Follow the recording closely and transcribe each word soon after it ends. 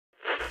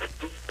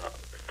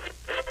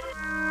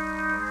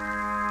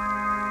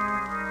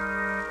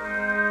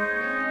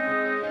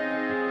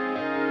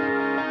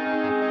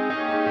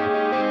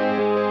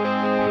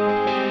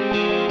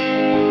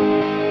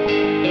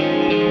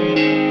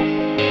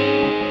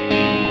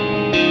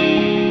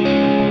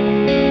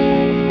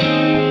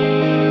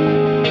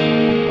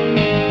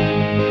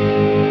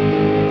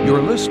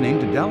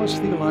Dallas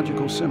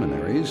Theological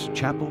Seminary's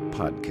Chapel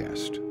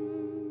Podcast.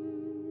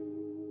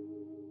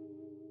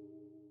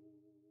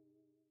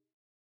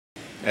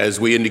 As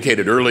we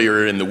indicated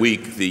earlier in the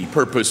week, the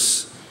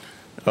purpose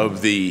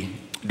of the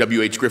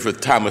W.H.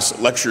 Griffith Thomas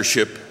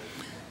lectureship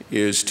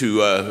is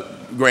to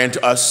grant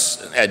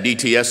us at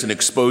DTS an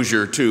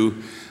exposure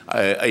to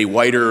a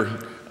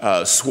wider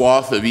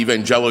swath of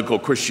evangelical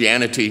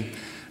Christianity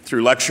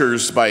through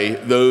lectures by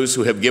those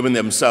who have given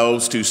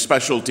themselves to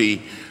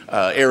specialty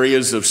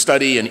areas of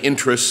study and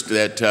interest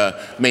that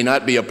may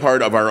not be a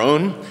part of our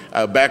own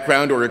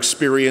background or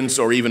experience,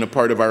 or even a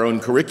part of our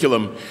own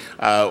curriculum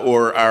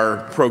or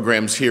our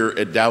programs here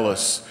at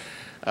Dallas.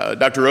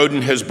 Dr.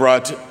 Oden has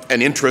brought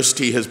an interest,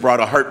 he has brought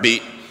a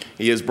heartbeat,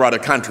 he has brought a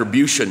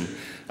contribution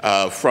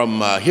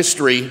from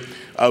history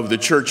of the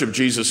Church of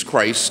Jesus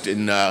Christ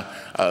in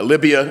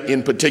Libya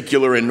in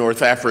particular, in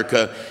North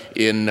Africa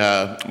in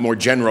more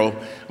general,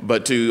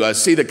 but to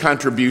see the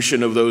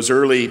contribution of those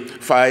early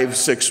 5,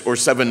 6, or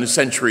 7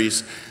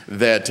 centuries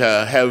that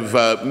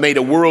have made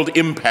a world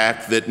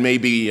impact that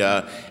maybe,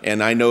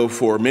 and I know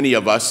for many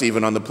of us,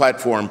 even on the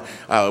platform,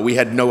 we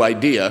had no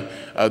idea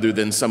other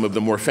than some of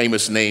the more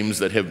famous names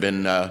that have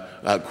been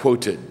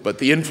quoted. But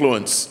the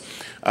influence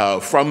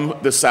from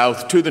the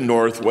south to the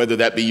north, whether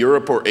that be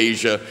Europe or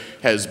Asia,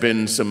 has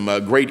been some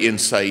great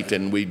insight,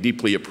 and we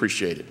deeply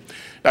appreciate it.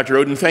 Dr.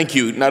 Oden, thank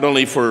you not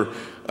only for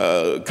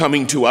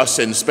coming to us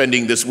and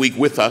spending this week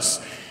with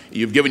us.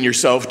 You've given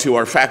yourself to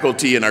our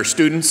faculty and our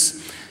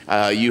students.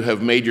 You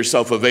have made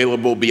yourself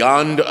available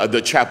beyond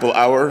the chapel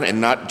hour and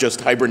not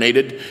just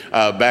hibernated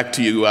back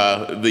to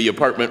the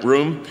apartment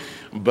room.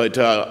 But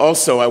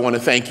also I want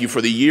to thank you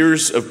for the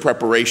years of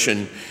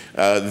preparation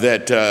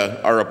that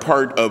are a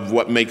part of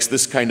what makes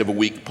this kind of a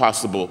week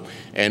possible,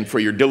 and for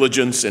your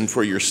diligence and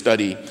for your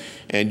study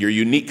and your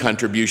unique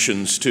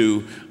contributions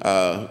to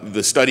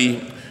the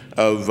study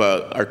of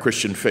our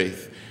Christian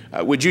faith.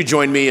 Would you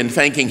join me in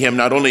thanking him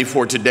not only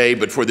for today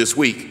but for this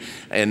week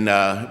and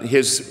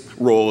his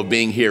role of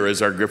being here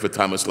as our Griffith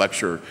Thomas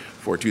lecturer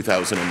for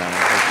 2009.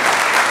 Thank you.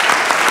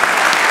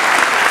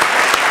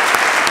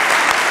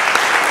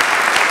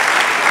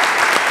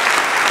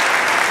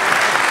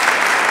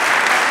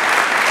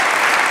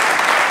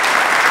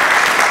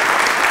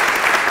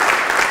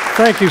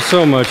 Thank you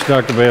so much,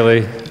 Dr. Bailey.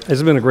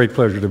 It's been a great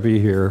pleasure to be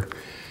here.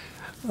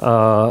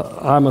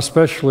 I'm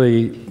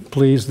especially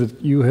pleased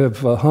that you have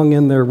hung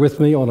in there with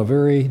me on a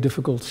very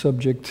difficult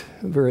subject,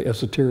 a very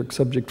esoteric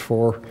subject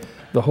for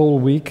the whole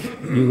week.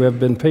 You have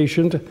been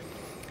patient.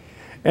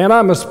 And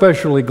I'm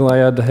especially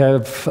glad to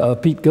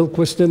have Pete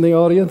Gilquist in the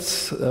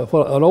audience,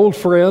 an old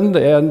friend,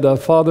 and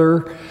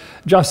Father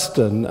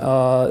Justin.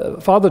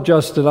 Father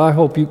Justin, I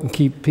hope you can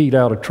keep Pete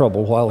out of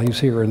trouble while he's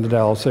here in the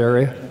Dallas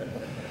area.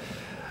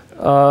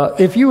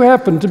 If you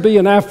happen to be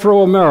an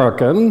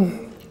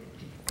Afro-American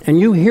and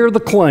you hear the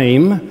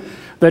claim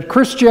that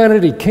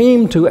Christianity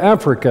came to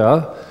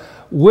Africa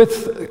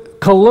with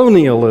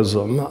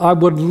colonialism, I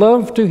would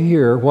love to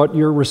hear what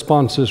your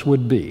responses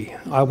would be.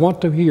 I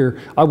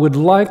would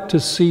like to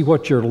see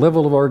what your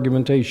level of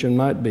argumentation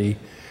might be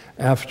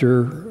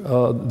after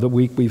the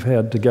week we've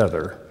had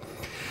together.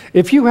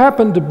 If you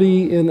happen to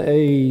be in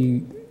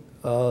a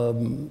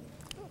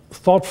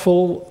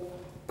thoughtful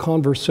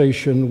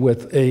conversation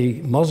with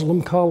a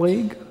Muslim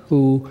colleague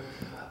who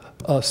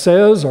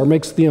says or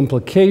makes the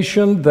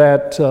implication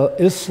that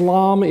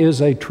Islam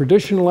is a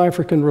traditional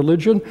African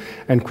religion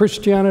and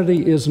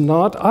Christianity is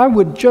not, I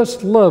would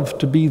just love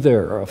to be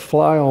there, a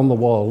fly on the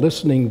wall,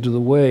 listening to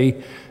the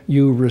way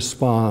you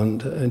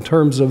respond in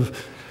terms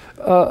of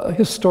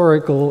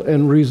historical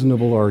and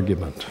reasonable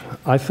argument.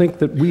 I think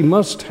that we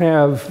must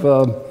have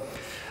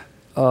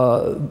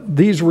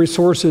these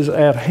resources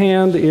at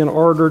hand in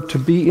order to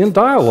be in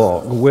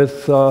dialogue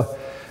with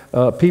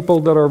people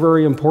that are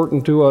very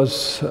important to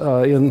us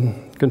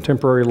in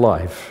contemporary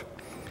life.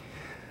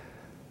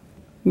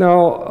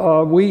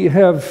 Now, we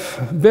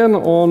have been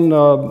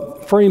on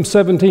frame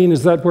 17.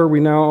 Is that where we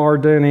now are,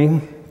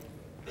 Danny?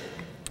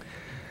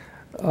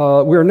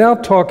 We're now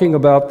talking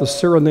about the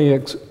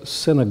Cyrenaic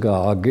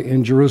synagogue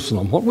in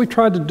Jerusalem. What we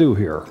tried to do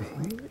here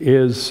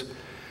is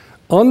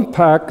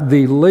unpack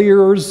the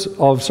layers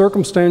of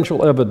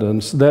circumstantial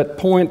evidence that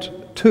point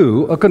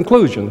to a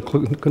conclusion.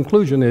 The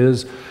conclusion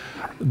is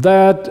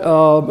that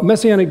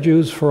Messianic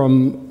Jews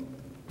from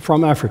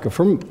Africa,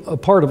 from a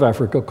part of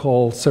Africa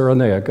called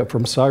Cyrenaica,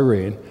 from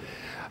Cyrene,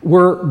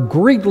 were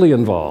greatly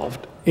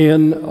involved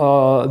in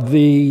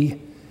the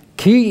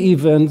key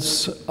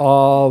events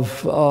of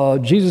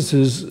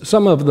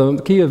some of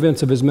the key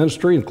events of his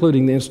ministry,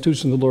 including the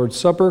institution of the Lord's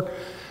Supper,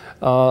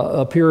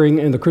 appearing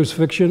in the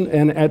crucifixion,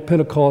 and at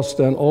Pentecost,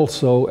 and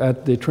also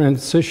at the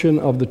transition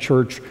of the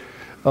church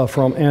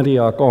from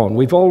Antioch on.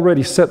 We've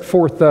already set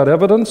forth that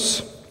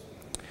evidence.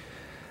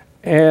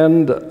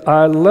 And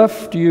I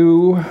left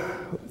you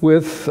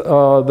with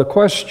the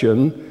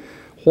question,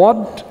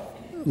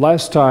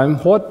 last time,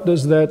 what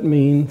does that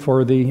mean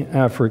for the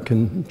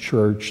African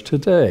church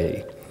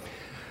today?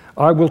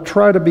 I will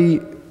try to be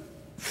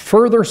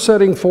further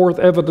setting forth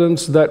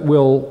evidence that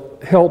will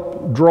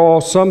help draw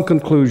some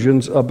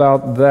conclusions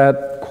about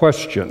that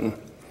question.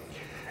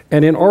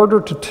 And in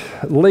order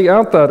to lay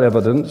out that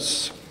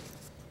evidence,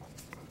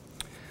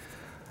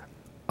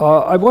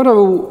 I want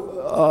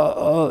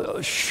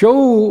to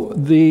show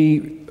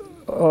the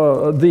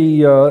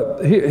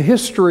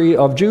history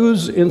of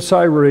Jews in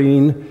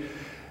Cyrene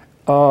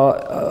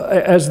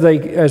as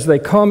they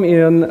come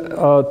in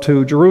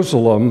to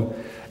Jerusalem.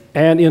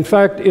 And in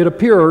fact, it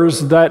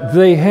appears that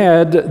they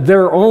had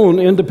their own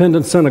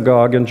independent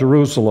synagogue in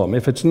Jerusalem.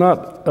 If it's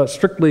not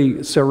strictly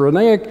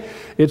Cyrenaic,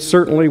 it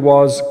certainly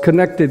was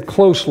connected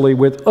closely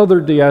with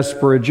other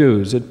diaspora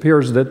Jews. It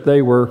appears that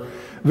they were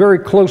very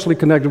closely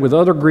connected with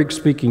other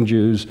Greek-speaking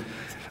Jews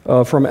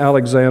from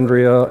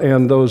Alexandria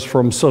and those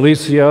from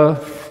Cilicia,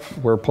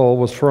 where Paul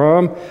was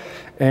from,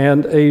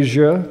 and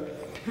Asia.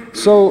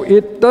 So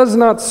it does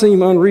not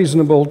seem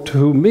unreasonable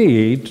to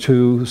me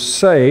to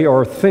say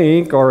or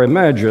think or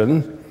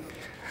imagine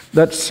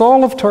that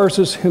Saul of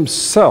Tarsus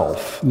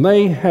himself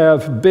may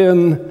have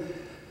been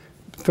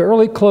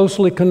fairly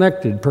closely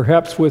connected,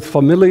 perhaps with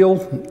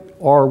familial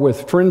or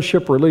with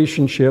friendship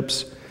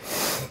relationships,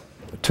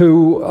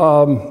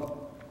 to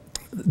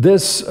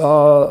this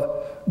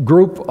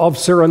group of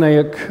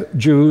Cyrenaic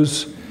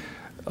Jews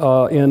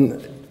in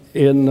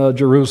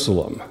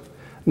Jerusalem.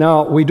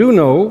 Now, we do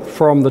know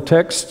from the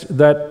text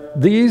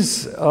that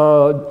these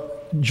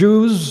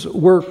Jews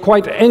were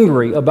quite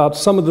angry about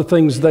some of the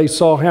things they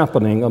saw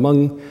happening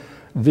among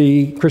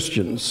the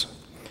Christians.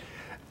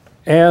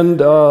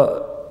 And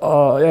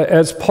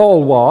as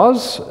Paul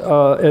was,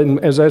 and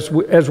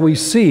as we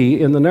see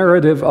in the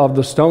narrative of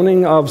the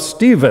stoning of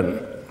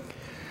Stephen,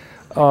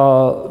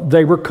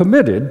 they were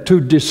committed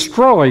to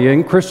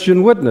destroying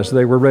Christian witness.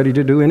 They were ready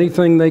to do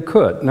anything they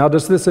could. Now,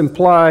 does this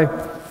imply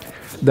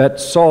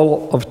that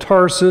Saul of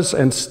Tarsus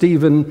and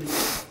Stephen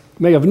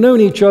may have known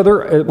each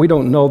other? We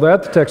don't know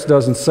that. The text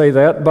doesn't say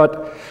that,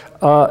 but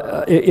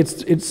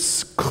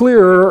it's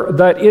clear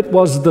that it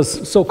was the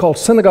so-called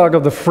synagogue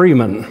of the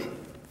freemen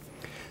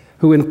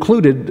who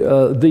included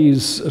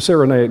these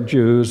Cyrenaic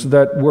Jews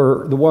that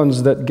were the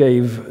ones that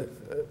gave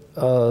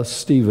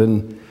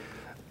Stephen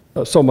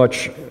so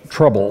much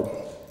trouble.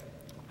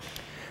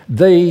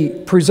 They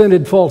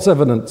presented false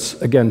evidence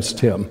against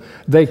him.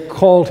 They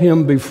called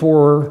him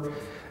before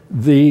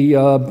the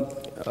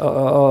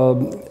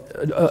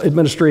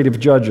administrative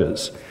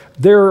judges.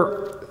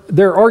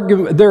 Their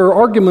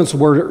arguments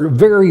were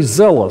very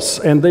zealous,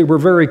 and they were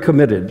very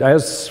committed,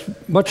 as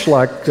much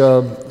like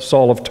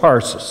Saul of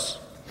Tarsus.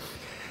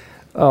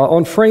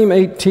 On frame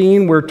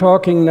 18, we're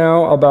talking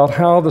now about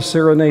how the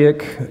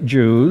Cyrenaic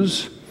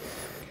Jews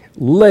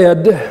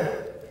led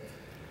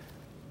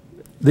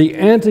the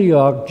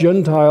Antioch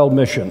Gentile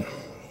mission.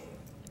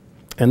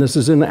 And this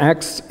is in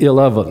Acts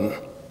 11.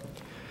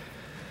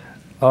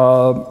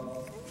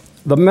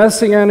 The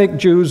Messianic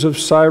Jews of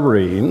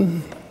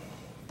Cyrene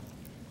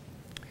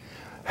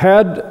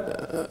had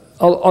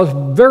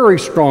a very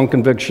strong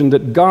conviction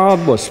that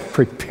God was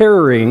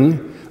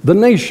preparing the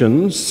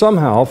nations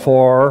somehow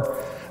for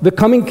the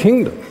coming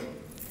kingdom.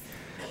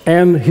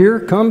 And here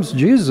comes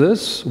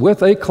Jesus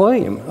with a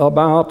claim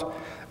about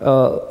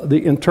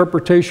the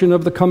interpretation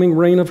of the coming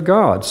reign of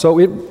God. So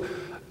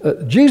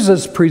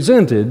Jesus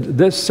presented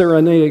this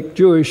Cyrenaic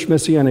Jewish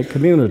Messianic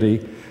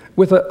community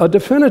with a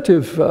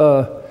definitive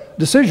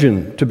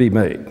decision to be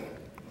made.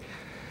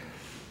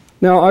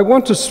 Now, I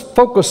want to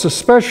focus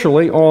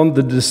especially on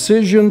the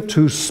decision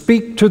to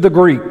speak to the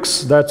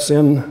Greeks. That's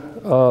in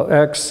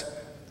Acts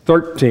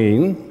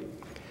 13.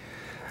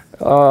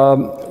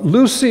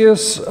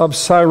 Lucius of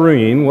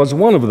Cyrene was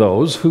one of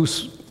those who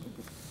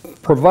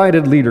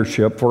provided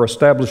leadership for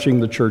establishing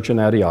the church in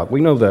Antioch.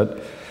 We know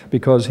that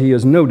because he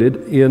is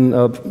noted in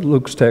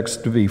Luke's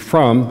text to be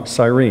from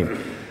Cyrene.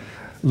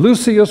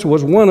 Lucius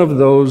was one of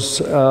those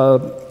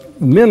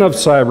men of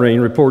Cyrene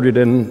reported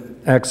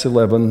in Acts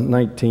 11,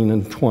 19,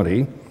 and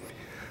 20,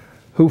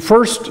 who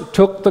first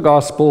took the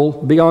gospel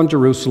beyond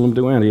Jerusalem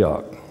to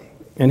Antioch.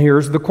 And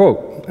here's the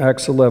quote,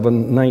 Acts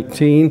 11,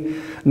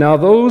 19. Now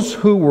those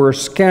who were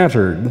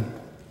scattered,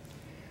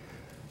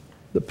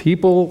 the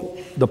people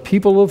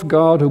of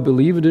God who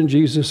believed in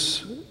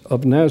Jesus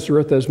of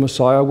Nazareth as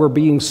Messiah, were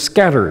being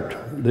scattered.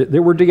 They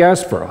were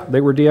diaspora.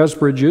 They were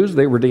diaspora Jews.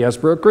 They were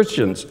diaspora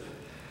Christians.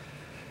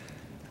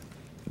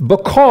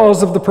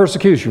 Because of the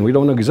persecution. We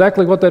don't know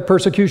exactly what that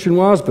persecution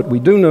was, but we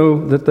do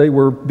know that they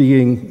were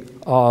being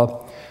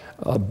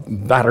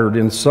battered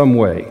in some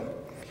way.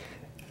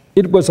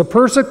 It was a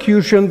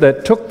persecution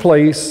that took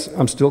place,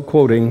 I'm still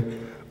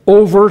quoting,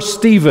 over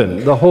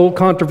Stephen. The whole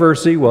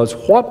controversy was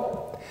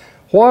what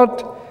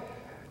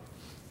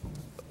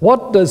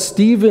does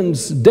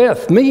Stephen's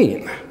death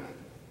mean?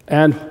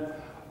 And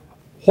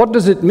what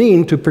does it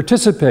mean to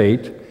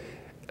participate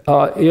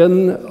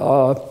in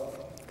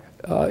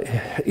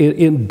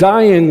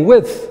dying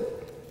with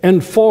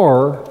and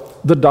for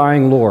the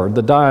dying Lord,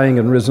 the dying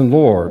and risen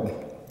Lord?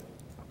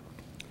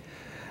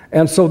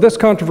 And so this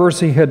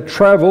controversy had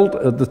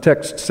traveled, the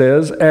text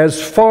says,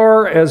 as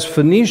far as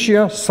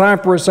Phoenicia,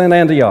 Cyprus, and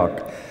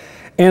Antioch.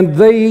 And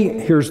they,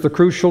 here's the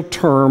crucial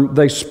term,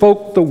 they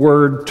spoke the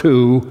word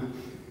to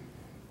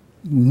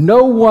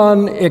no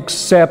one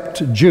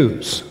except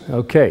Jews.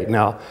 Okay,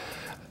 now,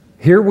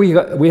 here we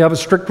have a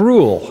strict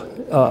rule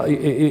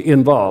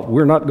involved.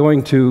 We're not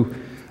going to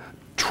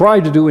try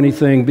to do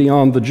anything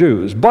beyond the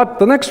Jews. But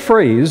the next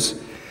phrase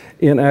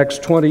in Acts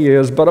 20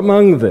 is, but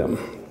among them,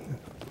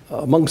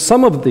 among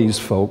some of these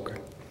folk,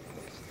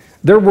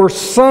 there were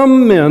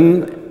some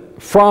men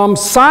from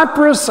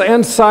Cyprus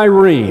and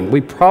Cyrene.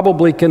 We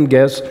probably can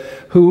guess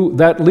who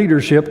that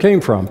leadership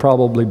came from,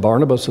 probably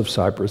Barnabas of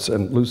Cyprus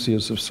and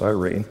Lucius of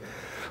Cyrene,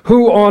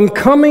 who on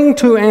coming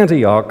to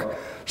Antioch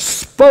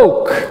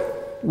spoke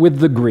with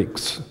the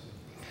Greeks,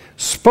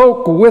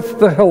 spoke with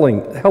the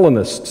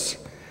Hellenists,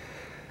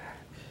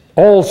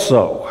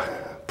 also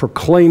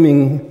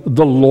proclaiming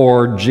the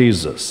Lord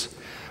Jesus.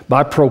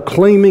 By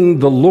proclaiming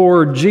the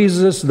Lord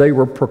Jesus, they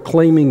were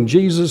proclaiming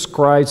Jesus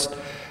Christ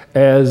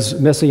as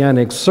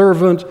Messianic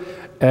servant,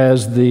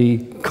 as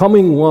the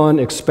coming one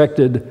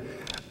expected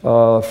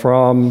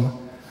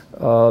from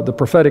the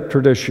prophetic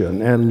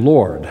tradition and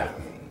Lord.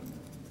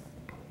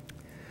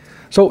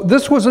 So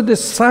this was a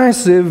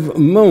decisive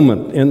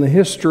moment in the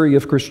history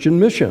of Christian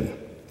mission.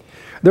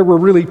 There were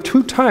really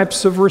two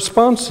types of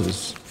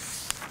responses.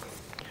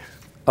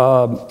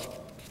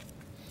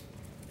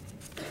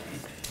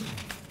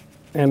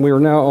 And we are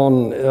now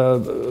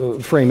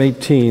on frame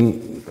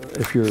 18,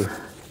 if you're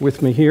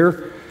with me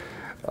here.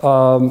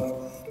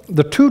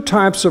 The two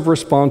types of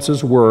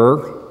responses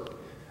were,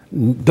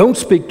 don't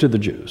speak to the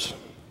Jews.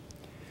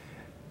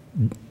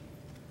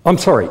 I'm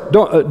sorry,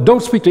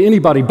 don't speak to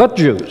anybody but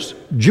Jews.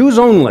 Jews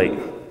only.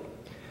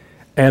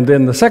 And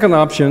then the second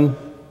option,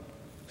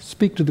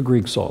 speak to the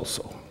Greeks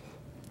also.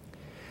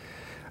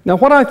 Now,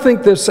 what I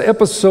think this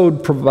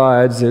episode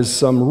provides is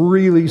some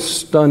really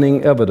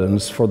stunning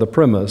evidence for the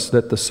premise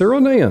that the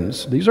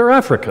Cyrenaeans, these are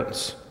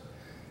Africans,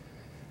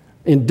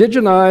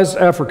 indigenized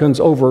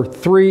Africans over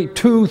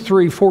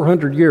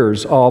 400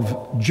 years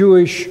of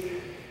Jewish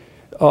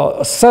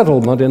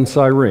settlement in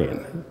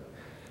Cyrene.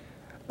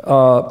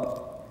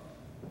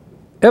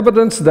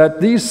 Evidence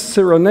that these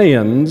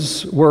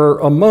Cyrenaeans were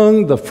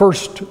among the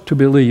first to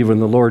believe in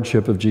the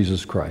Lordship of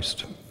Jesus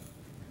Christ.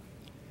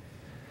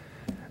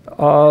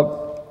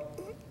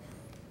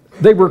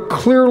 They were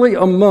clearly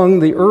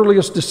among the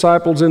earliest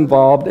disciples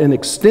involved in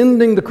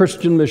extending the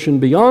Christian mission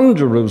beyond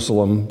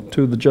Jerusalem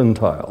to the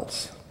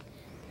Gentiles.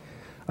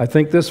 I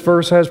think this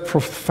verse has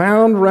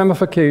profound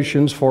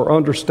ramifications for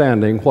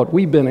understanding what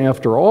we've been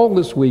after all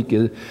this week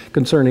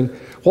concerning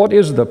what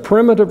is the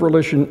primitive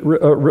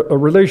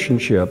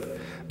relationship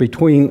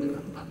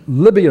between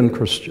Libyan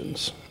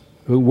Christians,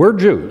 who were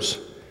Jews,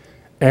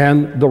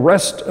 and the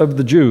rest of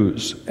the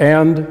Jews,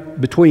 and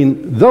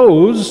between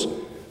those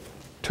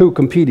two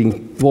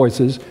competing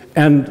voices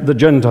and the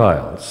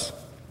Gentiles.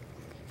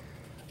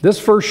 This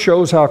verse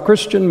shows how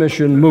Christian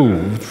mission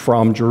moved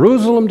from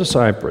Jerusalem to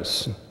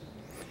Cyprus,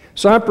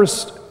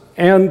 Cyprus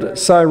and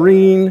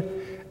Cyrene,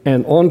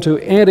 and on to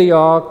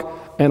Antioch,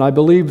 and I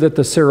believe that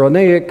the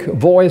Cyrenaic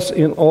voice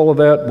in all of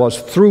that was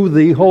through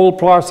the whole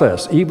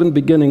process, even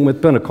beginning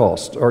with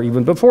Pentecost, or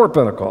even before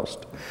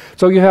Pentecost.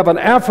 So you have an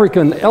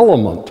African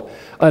element,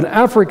 an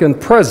African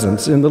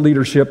presence in the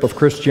leadership of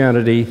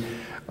Christianity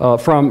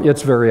from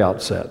its very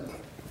outset.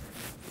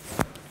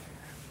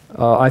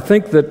 I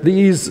think that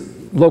these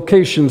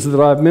locations that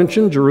I've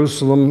mentioned,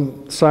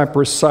 Jerusalem,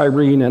 Cyprus,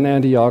 Cyrene, and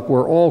Antioch,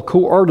 were all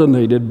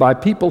coordinated by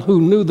people who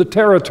knew the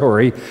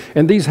territory,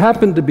 and these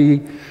happened to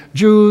be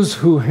Jews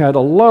who had a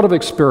lot of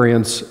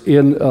experience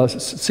in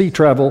sea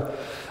travel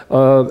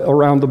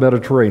around the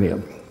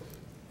Mediterranean.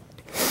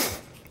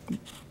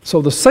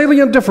 So the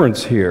salient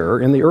difference here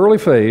in the early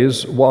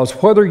phase was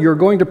whether you're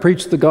going to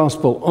preach the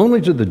gospel only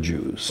to the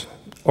Jews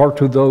or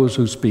to those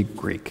who speak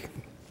Greek.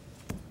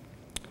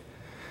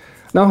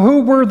 Now,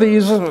 who were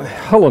these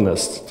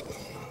Hellenists?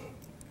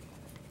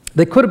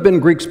 They could have been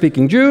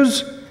Greek-speaking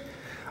Jews,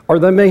 or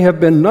they may have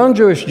been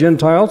non-Jewish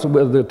Gentiles,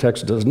 the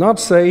text does not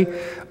say,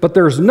 but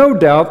there's no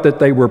doubt that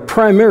they were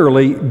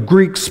primarily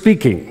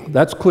Greek-speaking.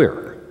 That's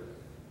clear.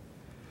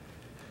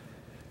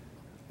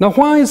 Now,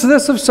 why is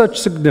this of such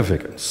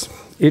significance?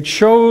 It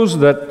shows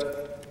that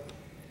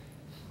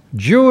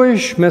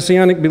Jewish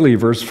Messianic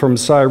believers from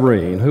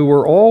Cyrene, who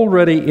were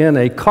already in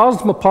a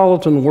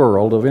cosmopolitan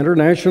world of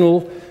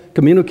international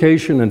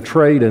communication and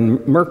trade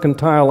and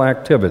mercantile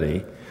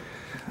activity,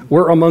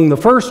 were among the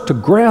first to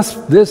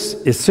grasp this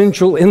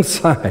essential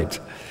insight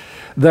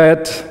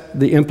that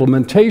the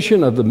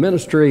implementation of the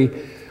ministry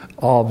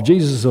of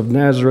Jesus of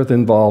Nazareth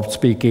involved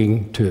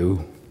speaking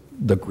to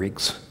the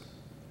Greeks.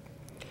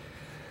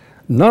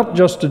 Not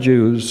just to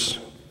Jews,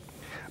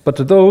 but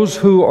to those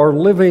who are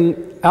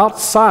living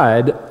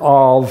outside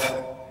of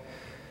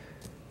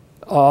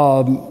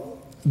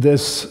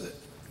this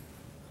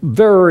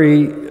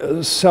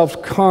very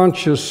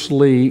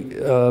self-consciously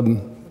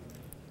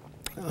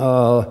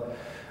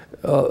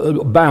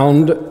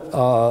bound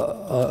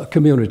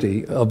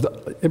community of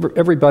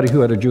everybody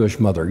who had a Jewish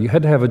mother. You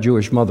had to have a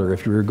Jewish mother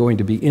if you were going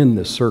to be in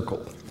this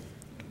circle.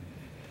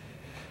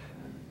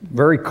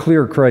 Very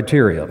clear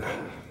criterion.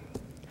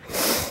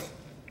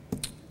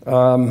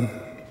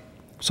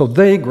 So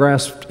they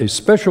grasped a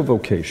special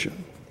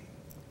vocation.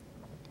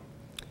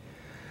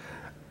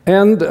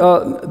 And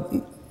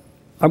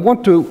I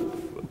want to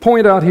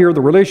point out here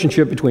the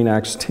relationship between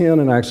Acts 10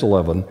 and Acts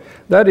 11.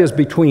 That is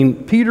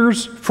between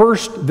Peter's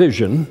first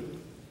vision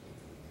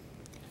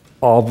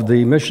of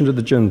the mission to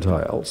the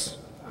Gentiles.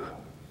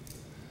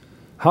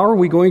 How are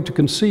we going to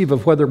conceive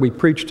of whether we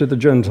preach to the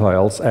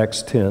Gentiles,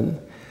 Acts 10,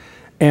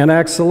 and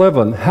Acts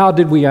 11? How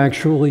did we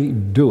actually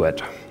do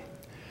it?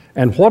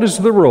 And what is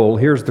the role?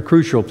 Here's the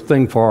crucial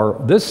thing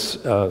for this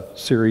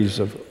series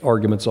of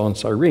arguments on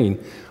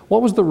Cyrene.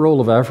 What was the role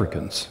of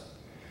Africans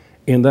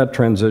in that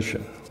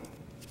transition?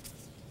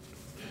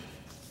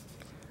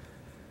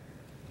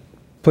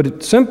 Put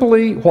it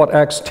simply, what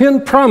Acts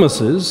 10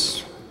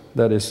 promises,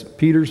 that is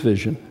Peter's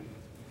vision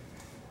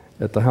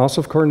at the house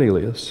of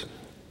Cornelius,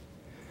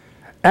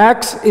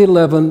 Acts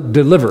 11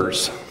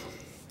 delivers.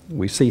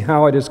 We see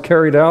how it is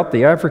carried out.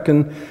 The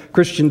African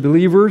Christian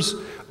believers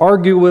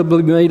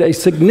arguably made a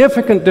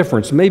significant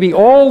difference, maybe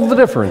all the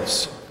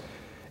difference,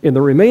 in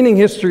the remaining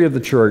history of the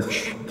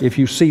church, if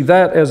you see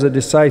that as a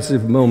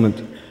decisive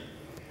moment.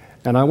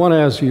 And I want to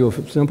ask you a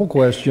simple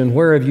question.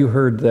 Where have you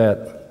heard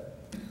that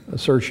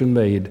assertion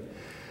made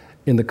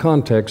in the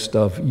context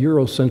of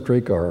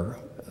Eurocentric or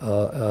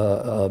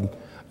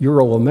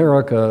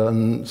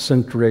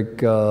Euro-American-centric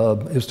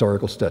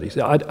historical studies?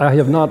 I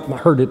have not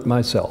heard it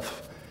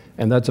myself,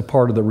 and that's a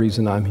part of the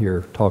reason I'm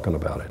here talking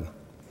about it.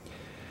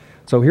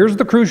 So here's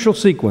the crucial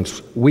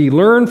sequence. We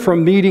learn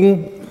from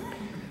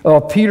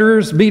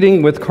Peter's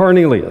meeting with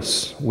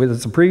Cornelius,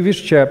 with the previous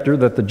chapter,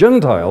 that the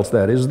Gentiles,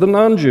 that is the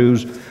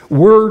non-Jews,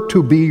 were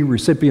to be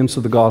recipients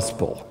of the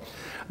gospel.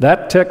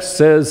 That text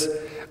says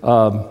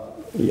the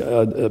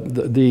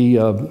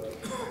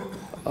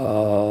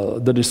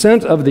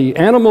descent of the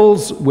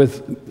animals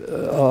with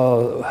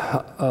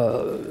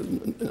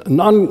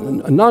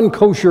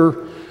non-kosher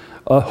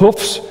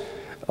hoofs,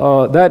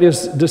 that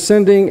is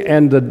descending,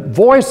 and the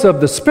voice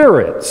of the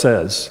Spirit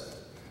says,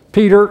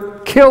 Peter,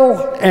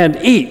 kill and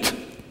eat.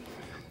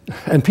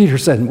 And Peter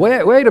said,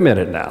 wait a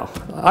minute now.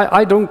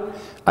 I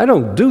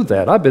don't do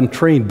that. I've been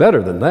trained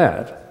better than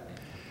that.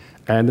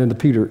 And then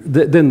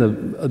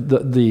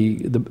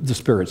the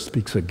Spirit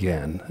speaks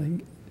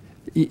again.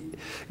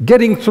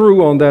 Getting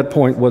through on that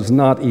point was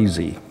not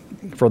easy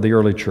for the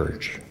early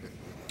church.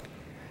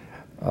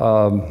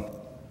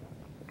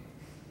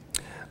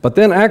 But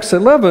then Acts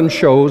 11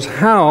 shows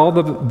how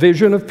the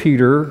vision of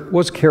Peter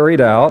was carried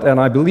out, and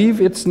I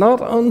believe it's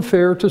not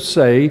unfair to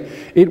say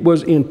it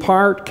was in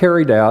part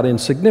carried out, in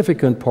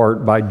significant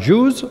part, by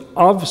Jews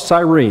of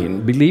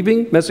Cyrene,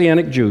 believing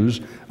Messianic Jews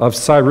of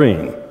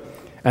Cyrene.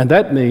 And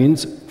that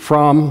means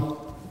from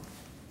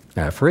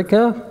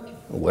Africa?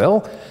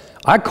 Well,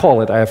 I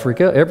call it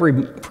Africa. Every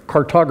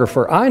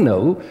cartographer I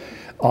know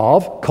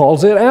of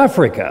calls it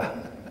Africa.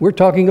 We're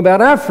talking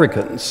about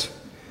Africans.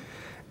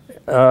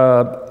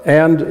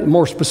 And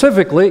more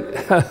specifically,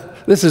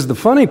 this is the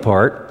funny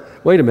part.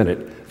 Wait a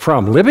minute.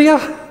 From Libya?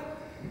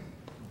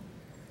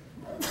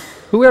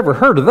 Who ever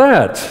heard of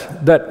that?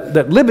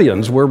 That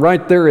Libyans were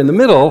right there in the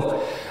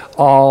middle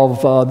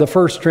of the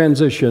first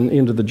transition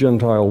into the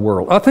Gentile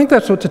world. I think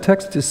that's what the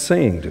text is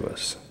saying to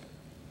us.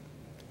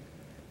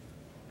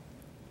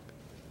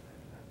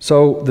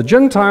 So the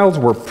Gentiles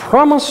were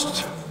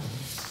promised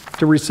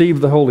to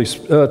receive the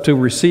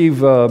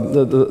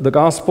the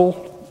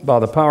gospel by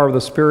the power of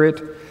the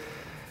Spirit,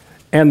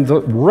 and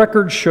the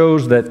record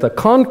shows that the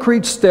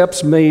concrete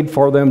steps made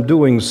for them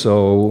doing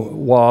so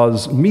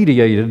was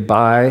mediated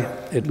by,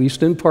 at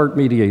least in part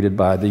mediated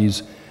by,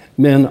 these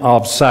men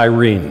of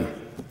Cyrene.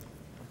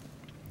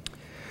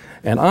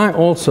 And I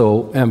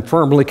also am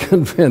firmly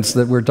convinced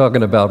that we're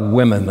talking about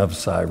women of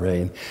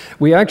Cyrene.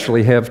 We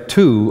actually have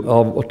two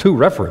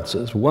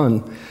references.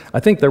 One, I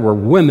think there were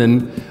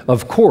women,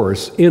 of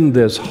course, in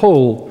this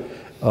whole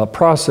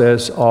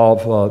process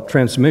of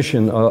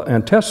transmission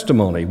and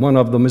testimony. One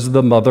of them is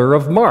the mother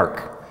of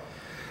Mark,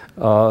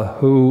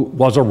 who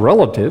was a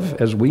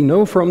relative, as we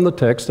know from the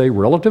text, a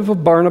relative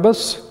of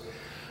Barnabas,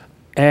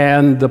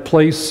 and the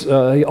place,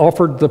 he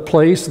offered the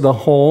place, the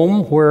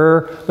home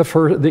where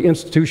the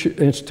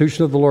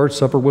institution of the Lord's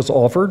Supper was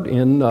offered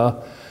in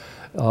Mount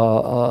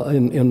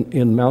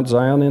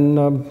Zion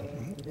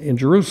in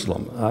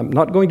Jerusalem. I'm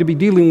not going to be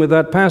dealing with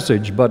that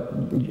passage, but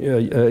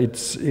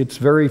it's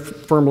very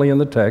firmly in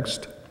the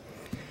text.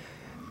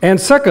 And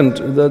second,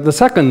 the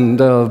second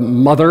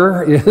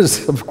mother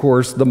is, of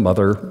course, the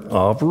mother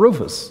of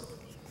Rufus,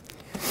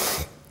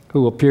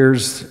 who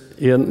appears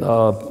in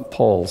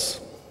Paul's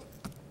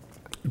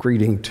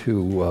greeting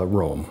to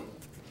Rome.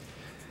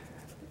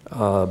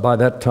 By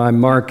that time,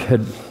 Mark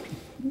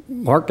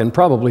and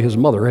probably his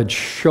mother had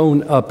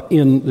shown up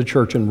in the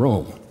church in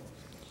Rome.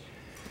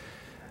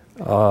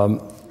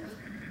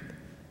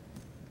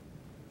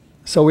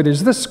 So it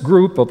is this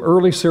group of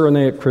early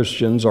Cyrenaic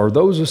Christians, or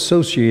those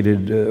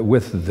associated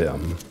with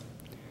them,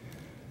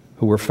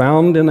 who were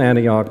found in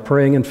Antioch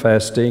praying and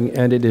fasting,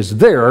 and it is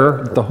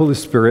there the Holy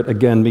Spirit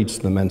again meets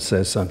them and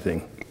says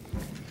something.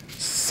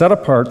 set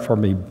apart for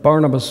me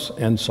Barnabas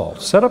and Saul.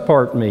 Set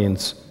apart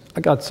means I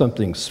got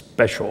something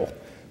special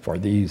for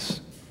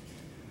these.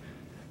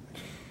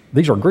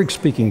 These are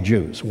Greek-speaking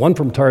Jews, one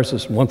from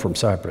Tarsus, one from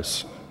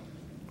Cyprus.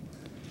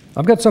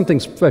 I've got something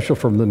special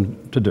for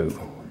them to do.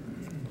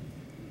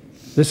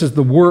 This is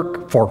the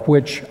work to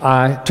which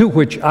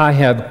I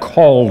have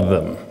called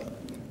them.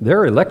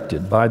 They're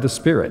elected by the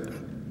Spirit.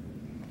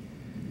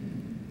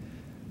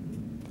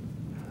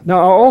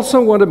 Now, I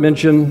also want to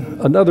mention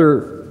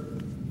another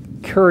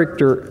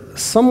character,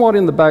 somewhat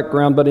in the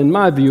background, but in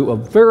my view, a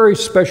very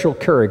special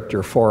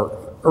character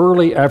for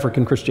early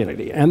African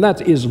Christianity, and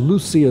that is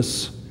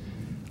Lucius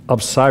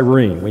of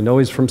Cyrene. We know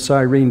he's from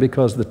Cyrene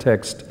because the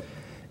text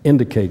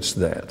indicates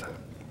that.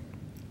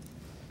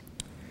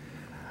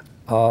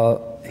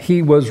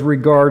 He was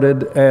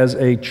regarded as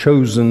a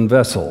chosen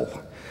vessel.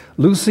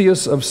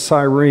 Lucius of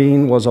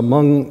Cyrene was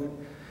among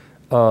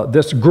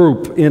this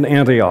group in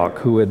Antioch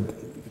who had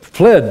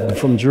fled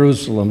from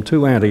Jerusalem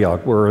to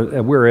Antioch.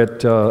 We're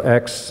at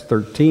Acts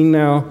 13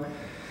 now.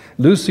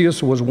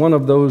 Lucius was one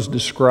of those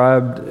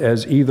described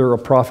as either a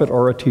prophet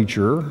or a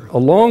teacher,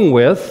 along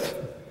with,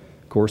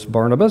 of course,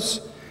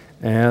 Barnabas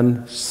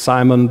and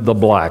Simon the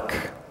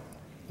Black,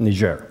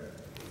 Niger.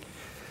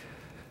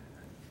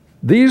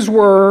 These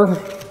were,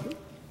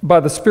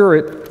 by the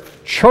Spirit,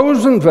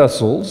 chosen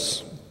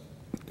vessels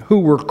who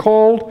were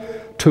called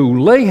to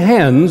lay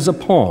hands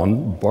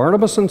upon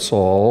Barnabas and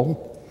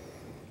Saul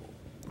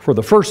for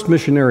the first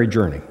missionary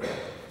journey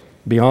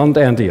beyond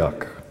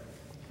Antioch.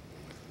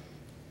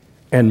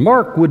 And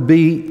Mark would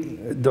be,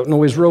 don't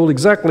know his role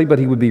exactly, but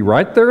he would be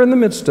right there in the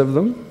midst of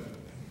them.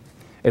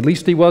 At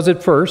least he was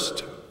at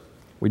first.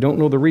 We don't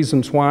know the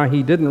reasons why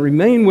he didn't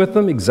remain with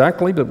them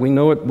exactly, but we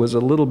know it was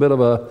a little bit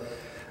of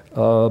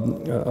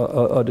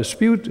a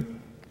dispute.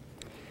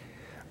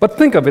 But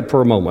think of it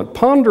for a moment.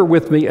 Ponder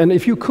with me, and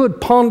if you could,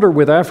 ponder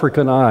with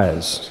African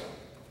eyes.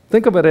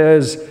 Think of it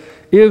as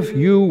if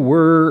you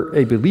were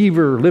a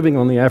believer living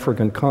on the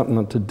African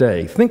continent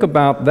today. Think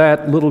about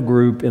that little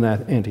group in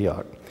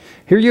Antioch.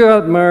 Here you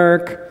got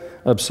Mark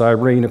of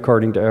Cyrene,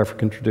 according to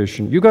African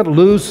tradition. You got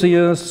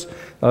Lucius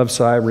of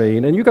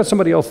Cyrene, and you got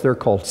somebody else there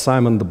called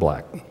Simon the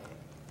Black.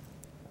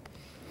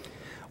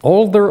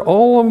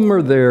 All of them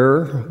are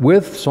there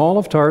with Saul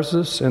of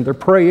Tarsus, and they're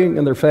praying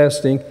and they're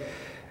fasting,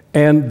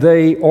 and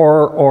they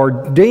are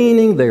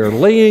ordaining, they are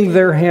laying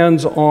their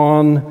hands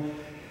on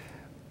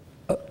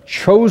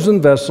chosen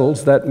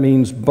vessels. That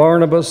means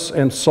Barnabas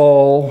and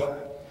Saul,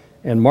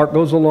 and Mark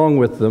goes along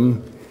with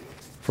them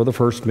for the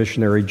first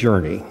missionary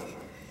journey.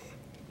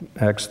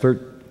 Acts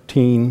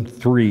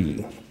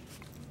 13:3.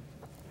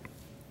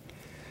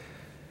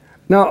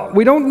 Now,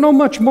 we don't know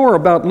much more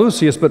about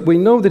Lucius, but we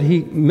know that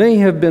he may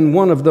have been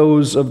one of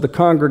those of the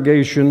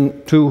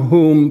congregation to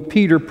whom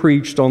Peter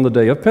preached on the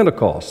day of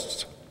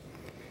Pentecost.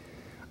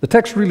 The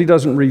text really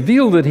doesn't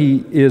reveal that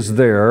he is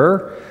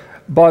there,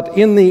 but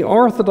in the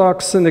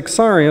Orthodox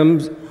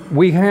Synaxarium,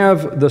 we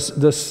have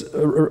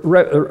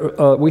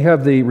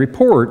the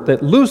report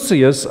that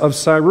Lucius of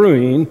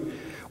Cyrene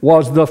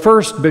was the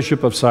first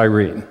bishop of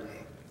Cyrene.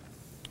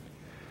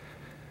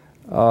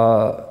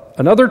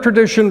 Another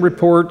tradition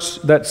reports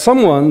that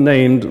someone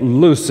named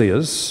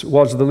Lucius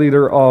was the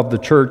leader of the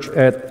church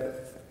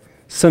at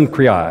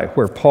Cenchreae,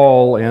 where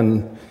Paul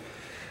and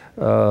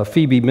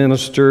Phoebe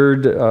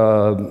ministered.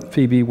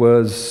 Phoebe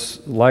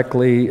was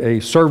likely a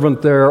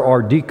servant there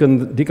or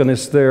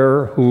deaconess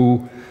there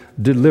who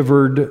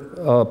delivered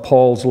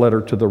Paul's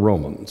letter to the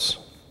Romans.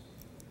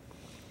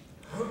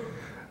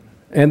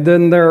 And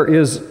then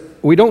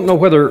we don't know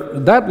whether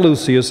that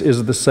Lucius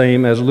is the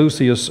same as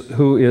Lucius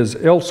who is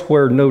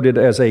elsewhere noted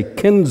as a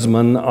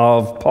kinsman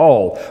of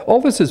Paul.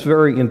 All this is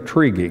very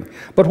intriguing.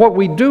 But what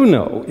we do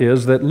know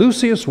is that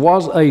Lucius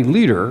was a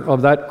leader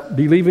of that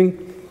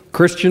believing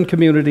Christian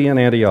community in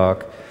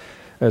Antioch,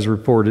 as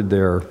reported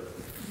there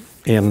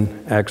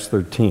in Acts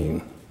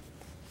 13.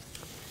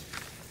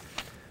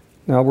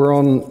 Now we're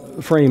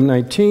on frame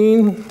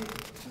 19.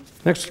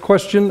 Next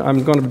question,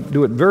 I'm going to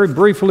do it very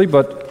briefly,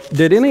 but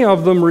did any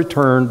of them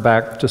return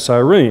back to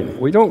Cyrene?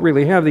 We don't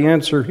really have the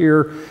answer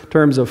here in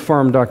terms of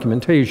farm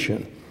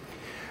documentation.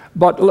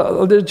 But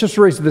let's just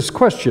raise this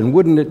question.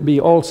 Wouldn't it be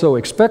also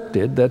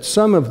expected that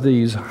some of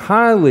these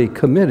highly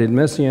committed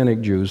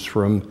Messianic Jews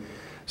from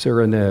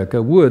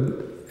Cyrenaica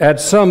would, at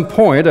some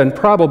point, and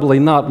probably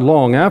not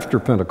long after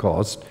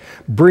Pentecost,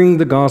 bring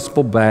the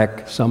gospel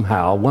back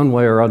somehow, one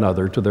way or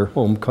another, to their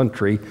home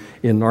country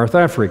in North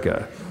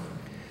Africa?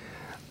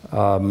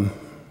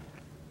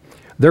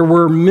 There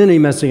were many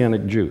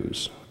Messianic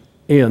Jews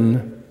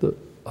in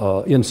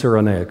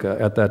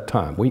Cyrenaica at that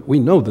time. We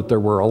know that there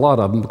were a lot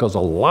of them because a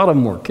lot of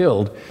them were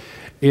killed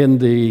in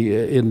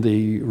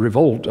the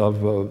revolt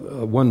of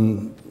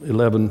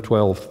 111,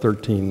 12,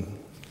 13,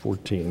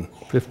 14,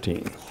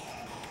 15.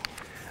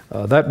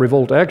 That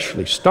revolt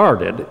actually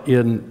started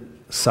in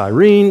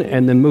Cyrene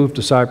and then moved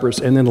to Cyprus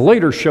and then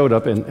later showed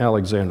up in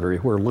Alexandria,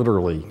 where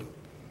literally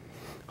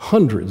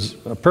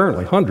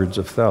apparently hundreds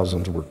of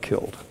thousands were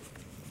killed.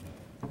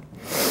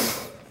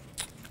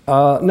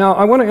 Now,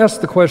 I want to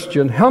ask the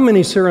question, how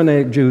many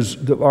Cyrenaic Jews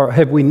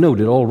have we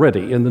noted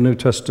already in the New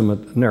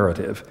Testament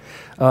narrative?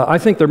 I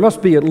think there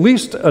must be at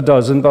least a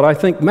dozen, but I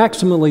think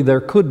maximally there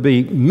could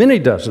be many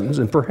dozens,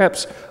 and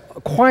perhaps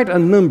quite a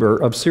number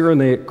of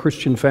Cyrenaic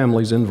Christian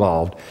families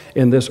involved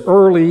in this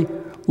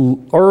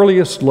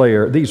earliest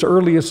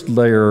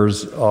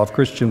layers of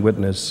Christian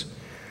witness,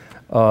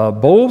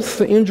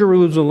 both in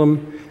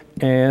Jerusalem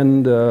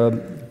and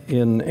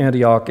in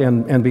Antioch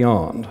and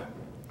beyond.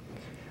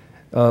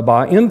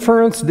 By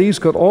inference, these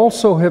could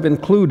also have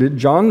included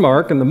John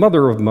Mark and the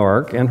mother of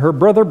Mark and her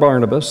brother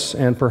Barnabas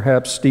and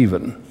perhaps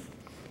Stephen.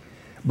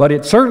 But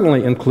it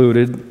certainly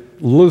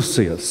included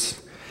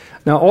Lucius.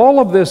 Now, all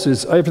of this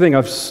is, everything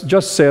I've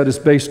just said is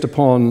based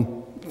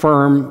upon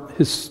firm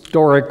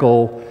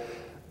historical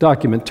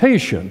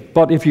documentation.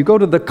 But if you go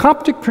to the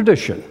Coptic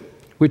tradition,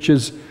 which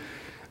is,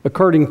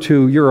 according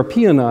to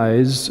European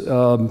eyes,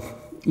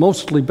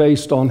 mostly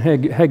based on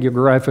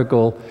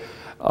hagiographical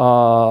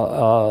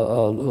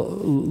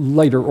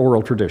later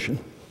oral tradition.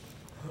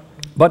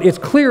 But it's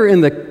clear in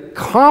the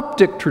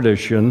Coptic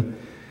tradition,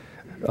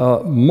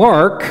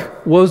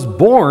 Mark was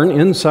born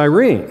in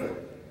Cyrene.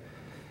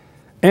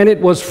 And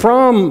it was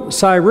from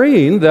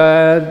Cyrene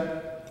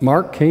that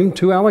Mark came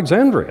to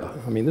Alexandria.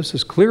 I mean, this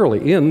is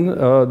clearly in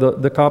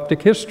the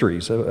Coptic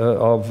histories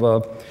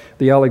of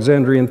the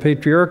Alexandrian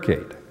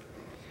Patriarchate.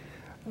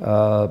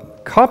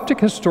 Coptic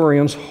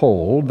historians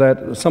hold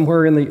that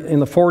somewhere in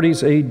the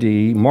 40s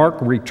AD, Mark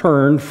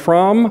returned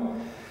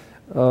from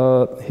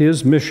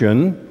his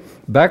mission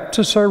back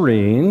to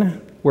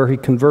Cyrene, where he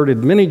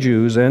converted many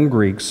Jews and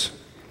Greeks,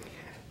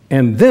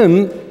 and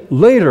then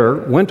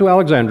later went to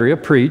Alexandria,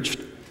 preached,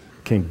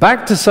 came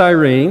back to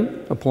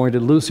Cyrene,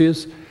 appointed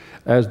Lucius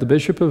as the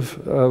bishop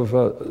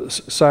of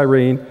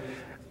Cyrene,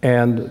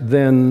 and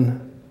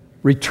then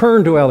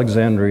returned to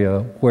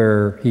Alexandria,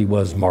 where he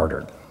was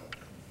martyred.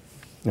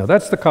 Now,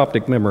 that's the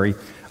Coptic memory.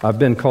 I've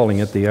been calling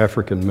it the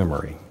African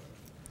memory.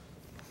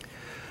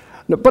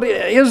 Now, but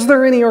is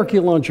there any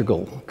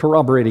archaeological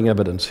corroborating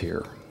evidence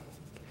here?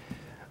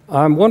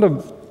 I want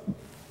to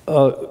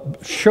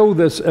show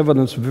this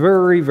evidence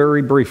very,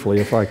 very briefly,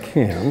 if I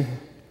can.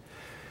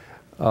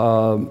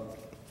 I'll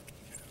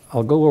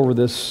go over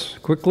this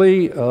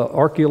quickly.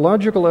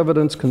 Archaeological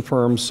evidence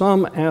confirms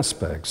some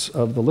aspects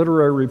of the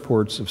literary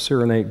reports of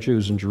Cyrenaic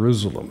Jews in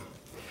Jerusalem.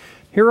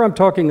 Here I'm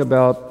talking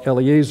about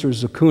Eliezer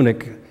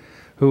Zakunik,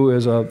 who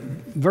is a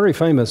very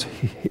famous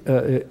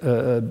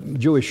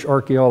Jewish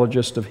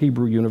archaeologist of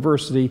Hebrew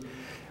University,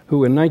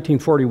 who in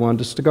 1941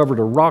 discovered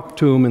a rock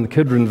tomb in the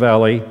Kidron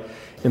Valley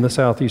in the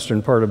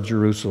southeastern part of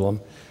Jerusalem.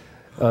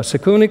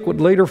 Zakunik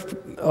would later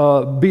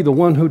be the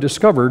one who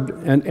discovered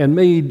and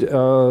made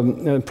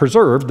and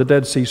preserved the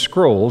Dead Sea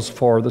Scrolls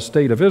for the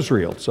state of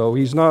Israel. So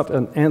he's not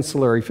an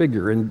ancillary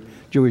figure in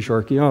Jewish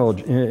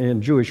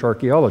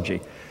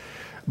archaeology.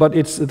 But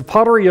the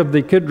pottery of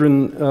the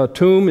Kidron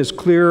tomb is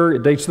clear.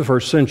 It dates the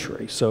 1st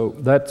century. So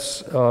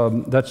that's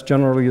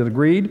generally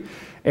agreed.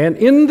 And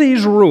in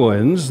these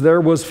ruins, there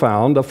was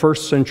found a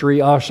 1st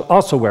century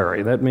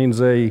ossuary. That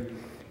means a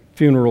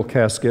funeral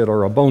casket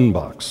or a bone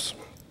box.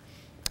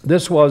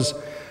 This was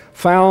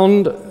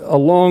found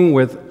along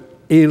with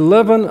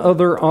 11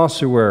 other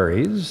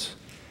ossuaries.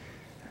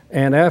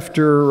 And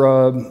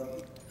after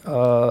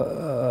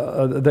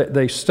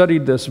they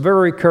studied this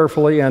very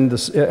carefully, and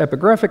this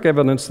epigraphic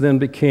evidence then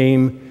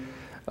became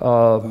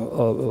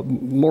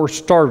more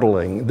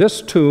startling.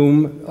 This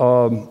tomb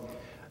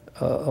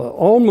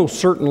almost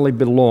certainly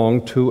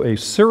belonged to a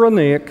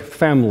Cyrenaic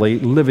family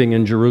living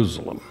in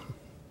Jerusalem.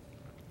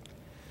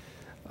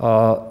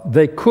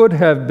 They could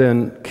have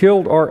been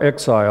killed or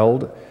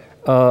exiled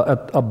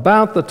at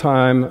about the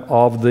time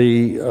of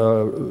the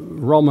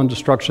Roman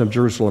destruction of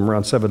Jerusalem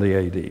around 70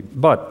 AD.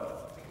 But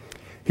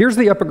here's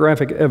the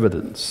epigraphic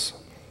evidence.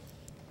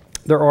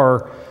 There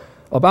are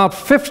about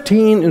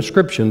 15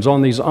 inscriptions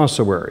on these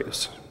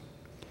ossuaries.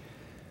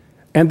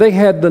 And they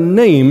had the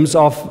names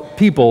of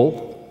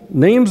people,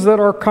 names that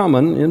are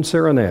common in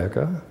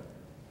Cyrenaica.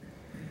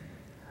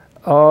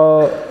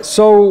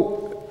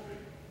 So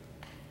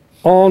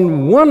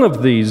on one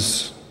of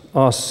these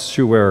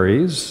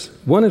ossuaries,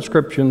 one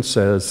inscription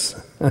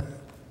says,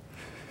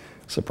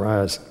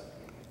 surprise,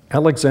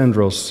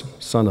 Alexandros,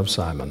 son of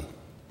Simon.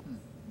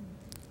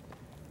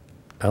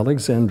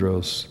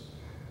 Alexandros,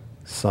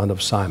 son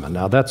of Simon.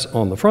 Now that's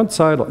on the front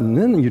side, and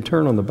then you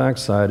turn on the back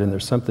side, and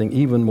there's something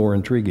even more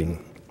intriguing.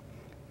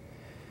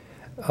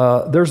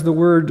 There's the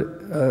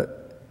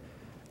word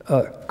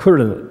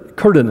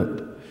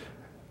coordinate,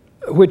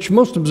 which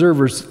most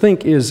observers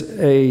think is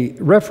a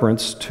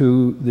reference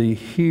to the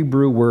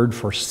Hebrew word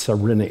for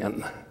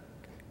Cyrenian,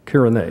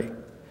 Kyrene.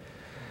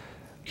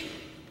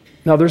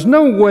 Now, there's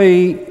no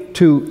way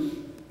to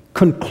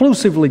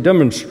conclusively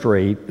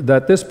demonstrate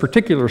that this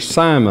particular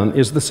Simon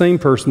is the same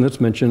person that's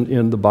mentioned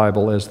in the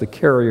Bible as the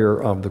carrier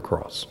of the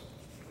cross.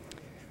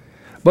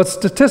 But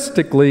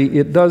statistically,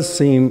 it does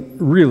seem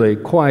really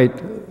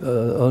quite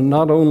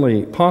not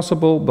only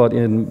possible, but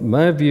in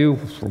my view,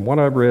 from what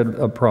I've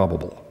read,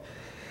 probable.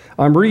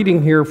 I'm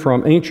reading here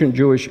from ancient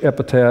Jewish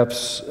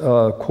epitaphs,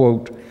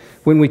 quote,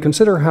 "When we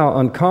consider how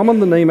uncommon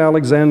the name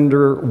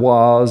Alexander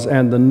was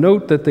and the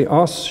note that the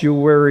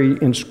ossuary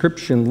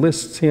inscription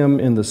lists him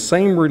in the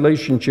same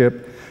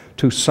relationship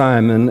to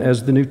Simon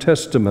as the New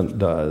Testament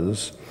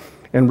does,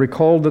 and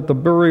recall that the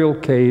burial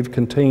cave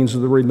contains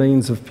the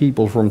remains of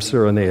people from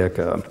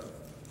Cyrenaica.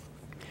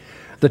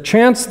 The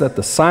chance that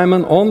the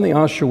Simon on the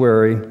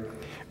ossuary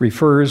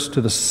refers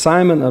to the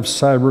Simon of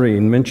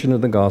Cyrene mentioned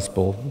in the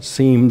Gospel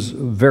seems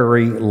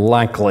very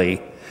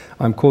likely."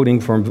 I'm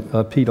quoting from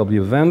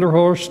P.W.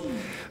 Vanderhorst,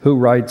 who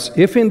writes,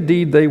 "If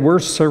indeed they were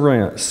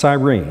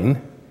Cyrene,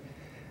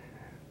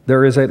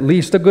 there is at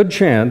least a good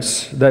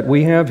chance that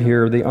we have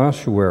here the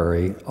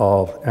ossuary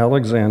of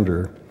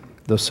Alexander,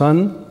 the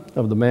son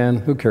of the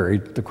man who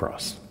carried the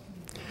cross."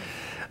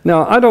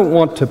 Now, I don't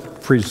want to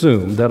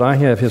presume that I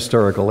have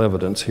historical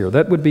evidence here.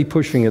 That would be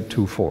pushing it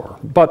too far.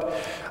 But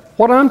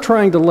what I'm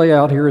trying to lay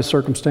out here is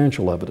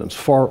circumstantial evidence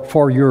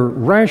for your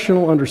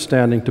rational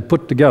understanding to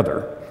put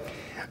together.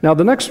 Now,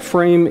 the next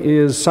frame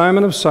is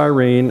Simon of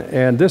Cyrene,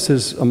 and this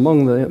is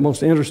among the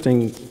most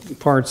interesting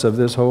parts of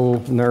this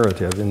whole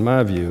narrative, in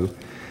my view.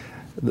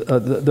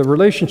 The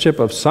relationship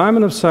of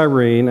Simon of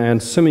Cyrene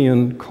and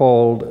Simeon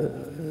called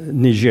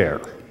Niger.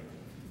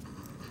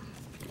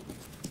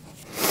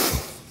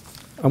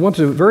 I want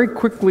to very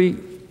quickly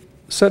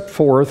set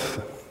forth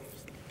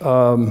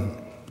the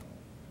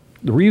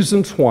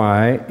reasons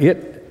why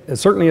it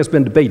certainly has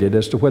been debated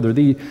as to whether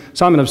the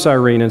Simon of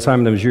Cyrene and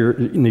Simon of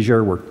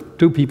Niger were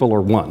two people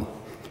or one.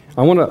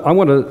 I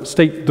want to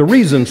state the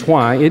reasons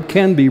why it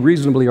can be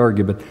reasonably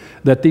argued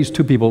that these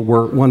two people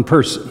were one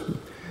person.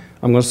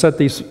 I'm going to set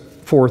these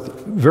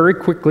forth very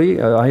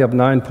quickly. I have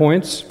 9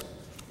 points.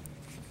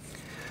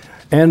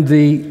 And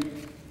the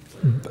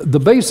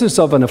basis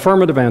of an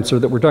affirmative answer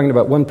that we're talking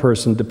about one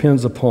person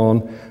depends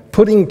upon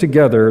putting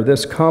together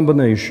this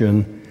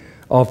combination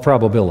of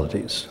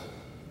probabilities.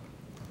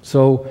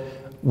 So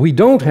we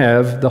don't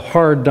have the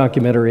hard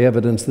documentary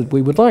evidence that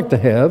we would like to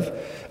have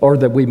or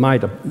that we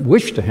might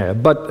wish to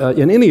have, but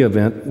in any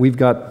event, we've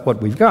got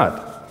what we've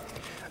got.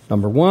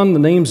 Number one, the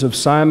names of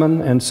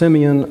Simon and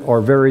Simeon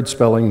are varied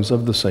spellings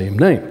of the same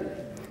name.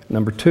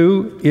 Number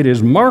two, it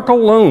is Mark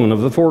alone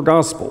of the four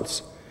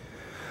Gospels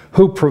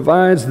who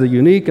provides the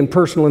unique and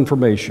personal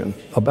information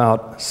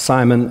about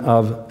Simon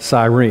of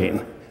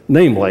Cyrene.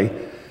 Namely,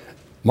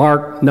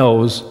 Mark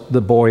knows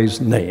the boys'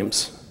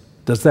 names.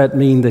 Does that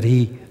mean that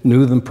he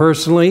knew them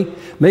personally?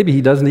 Maybe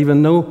he doesn't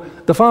even know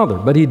the father,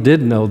 but he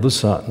did know the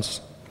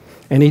sons.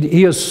 And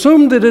he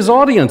assumed that his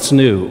audience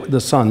knew the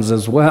sons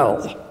as well.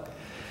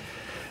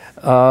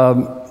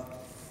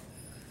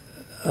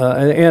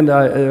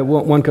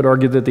 One could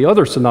argue that the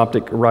other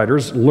synoptic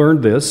writers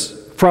learned this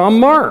from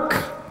Mark,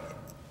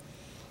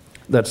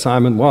 that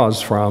Simon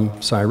was from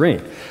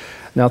Cyrene.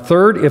 Now,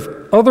 third, if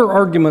other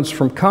arguments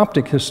from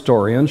Coptic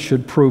historians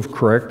should prove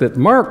correct that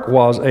Mark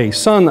was a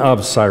son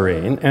of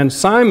Cyrene and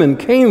Simon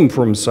came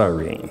from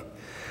Cyrene,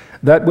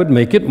 that would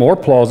make it more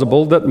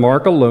plausible that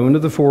Mark alone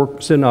of the four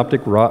synoptic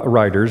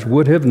writers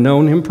would have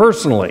known him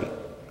personally.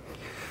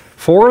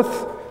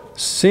 Fourth,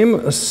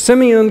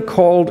 Simeon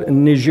called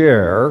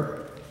Niger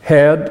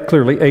had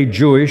clearly a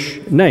Jewish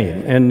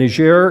name, and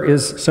Niger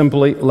is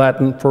simply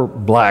Latin for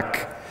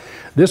black.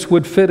 This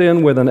would fit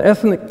in with an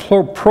ethnic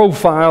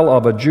profile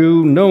of a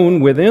Jew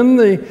known within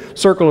the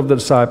circle of the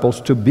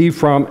disciples to be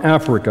from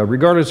Africa,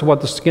 regardless of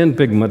what the skin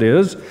pigment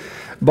is.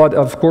 But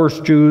of course,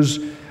 Jews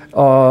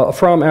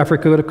from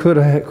Africa could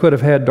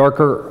have had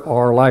darker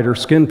or lighter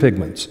skin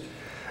pigments.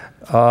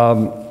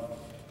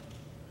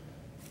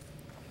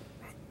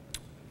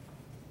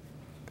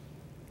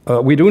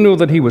 We do know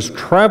that he was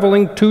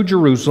traveling to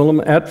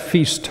Jerusalem at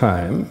feast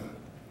time.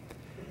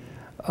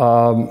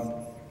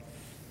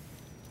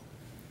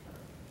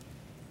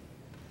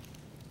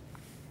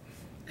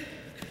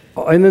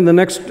 And then the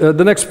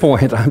next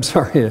point, I'm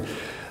sorry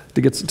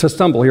to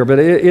stumble here, but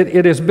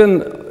it has been,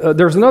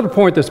 there's another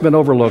point that's been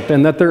overlooked,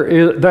 and that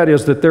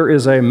there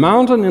is a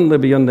mountain in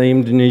Libya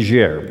named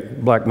Niger,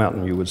 Black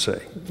Mountain, you would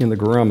say, in the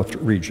Garamuth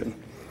region.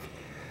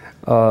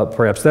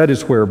 Perhaps that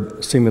is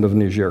where Simon of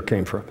Niger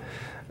came from.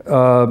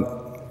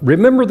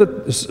 Remember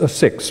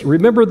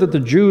that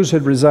the Jews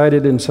had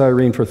resided in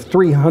Cyrene for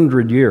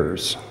 300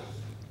 years.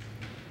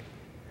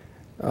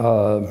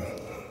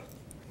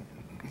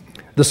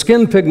 The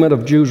skin pigment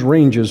of Jews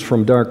ranges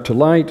from dark to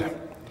light in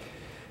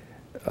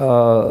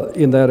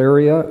that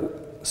area.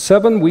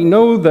 7, we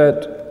know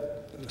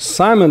that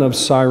Simon of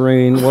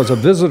Cyrene was a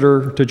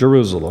visitor to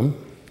Jerusalem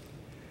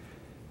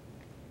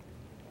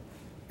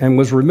and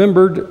was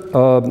remembered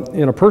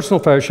in a personal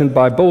fashion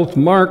by both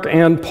Mark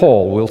and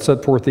Paul. We'll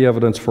set forth the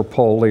evidence for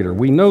Paul later.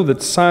 We know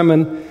that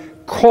Simon,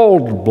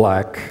 called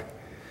black,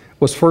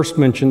 was first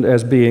mentioned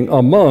as being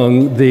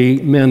among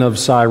the men of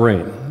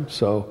Cyrene.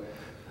 So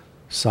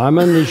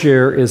Simon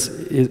Niger is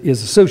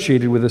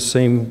associated with the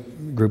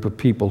same group of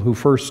people who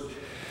first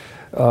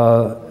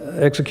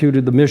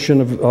executed the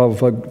mission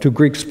to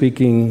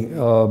Greek-speaking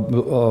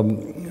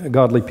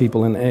godly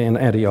people in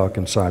Antioch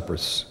and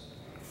Cyprus.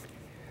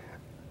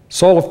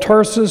 Saul of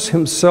Tarsus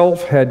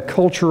himself had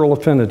cultural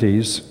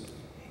affinities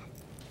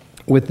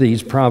with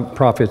these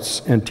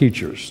prophets and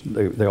teachers.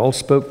 They all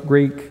spoke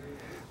Greek.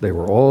 They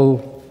were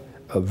all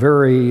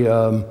very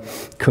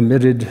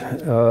committed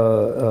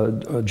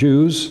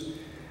Jews.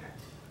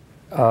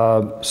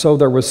 So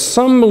there was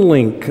some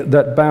link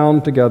that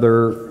bound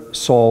together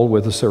Saul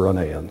with the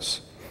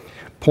Cyrenians.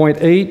 Point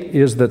 8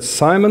 is that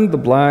Simon the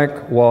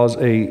Black was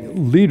a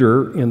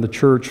leader in the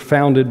church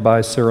founded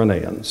by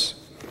Cyrenians,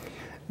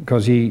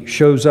 because he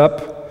shows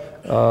up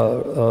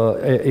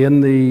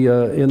in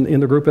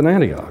the group in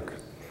Antioch.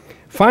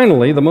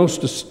 Finally,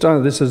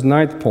 this is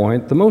ninth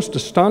point, the most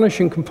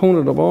astonishing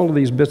component of all of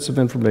these bits of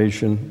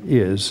information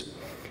is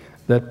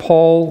that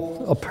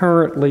Paul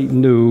apparently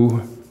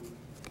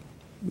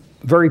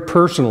very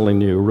personally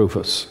knew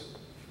Rufus,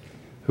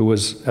 who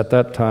was at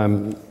that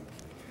time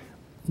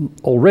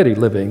already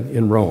living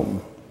in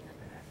Rome,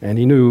 and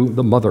he knew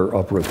the mother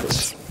of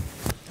Rufus.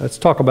 Let's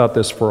talk about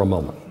this for a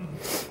moment.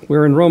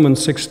 We're in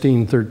Romans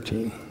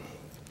 16:13.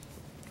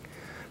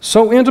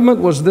 So intimate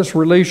was this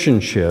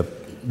relationship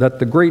that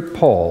the great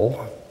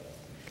Paul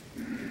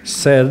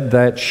said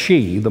that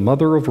she, the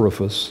mother of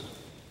Rufus,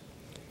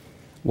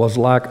 was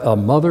like a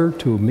mother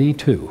to me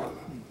too.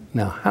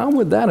 Now, how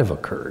would that have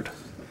occurred?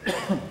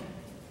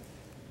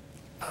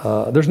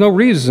 There's no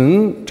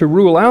reason to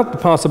rule out the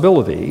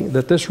possibility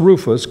that this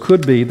Rufus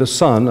could be the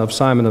son of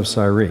Simon of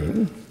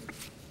Cyrene,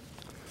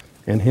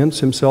 and hence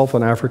himself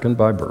an African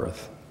by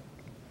birth.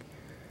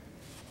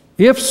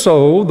 If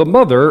so, the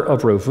mother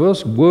of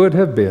Rufus would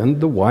have been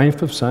the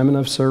wife of Simon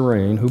of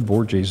Cyrene, who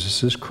bore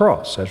Jesus'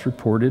 cross, as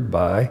reported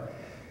by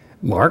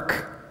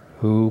Mark,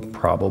 who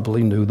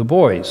probably knew the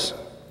boys.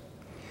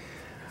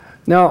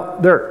 Now,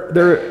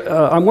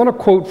 I want to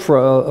quote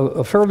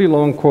a fairly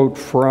long quote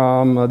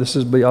from,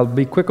 I'll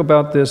be quick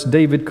about this,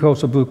 David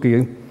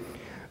Kosabuki,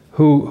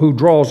 who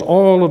draws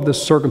all of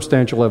this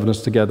circumstantial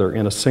evidence together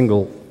in a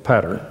single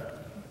pattern.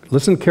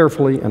 Listen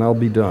carefully, and I'll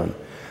be done.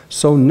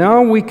 So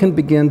now we can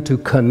begin to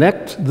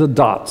connect the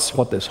dots.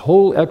 What this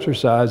whole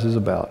exercise is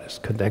about is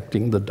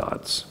connecting the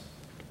dots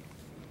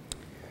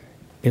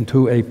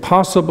into a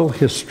possible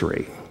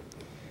history.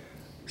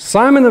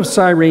 Simon of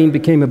Cyrene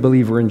became a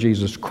believer in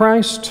Jesus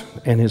Christ,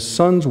 and his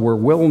sons were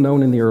well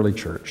known in the early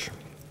church.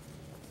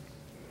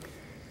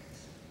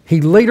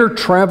 He later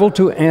traveled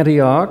to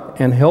Antioch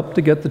and helped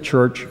to get the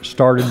church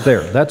started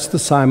there. That's the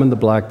Simon the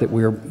Black that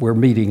we're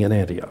meeting in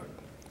Antioch.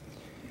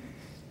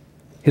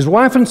 His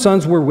wife and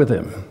sons were with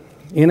him.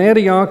 In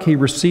Antioch, he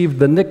received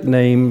the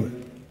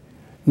nickname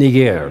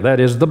Niger,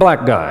 that is, the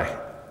black guy,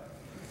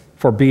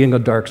 for being a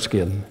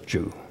dark-skinned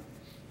Jew.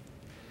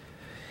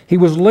 He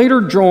was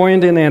later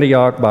joined in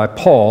Antioch by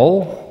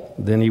Paul,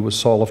 then he was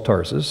Saul of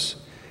Tarsus,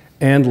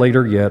 and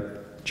later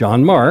yet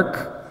John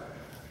Mark,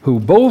 who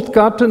both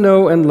got to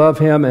know and love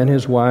him and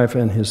his wife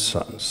and his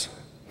sons.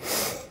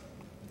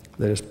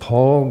 That is,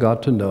 Paul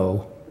got to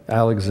know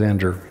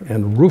Alexander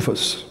and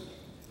Rufus.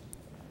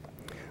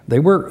 They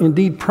were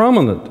indeed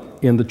prominent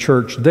in the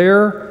church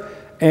there,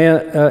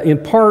 and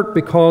in part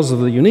because of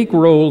the unique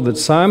role that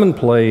Simon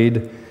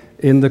played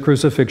in the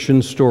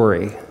crucifixion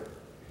story.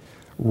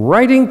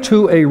 Writing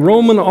to a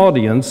Roman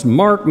audience,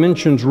 Mark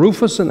mentions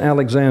Rufus and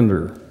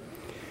Alexander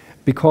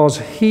because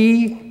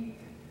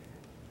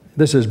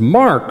this is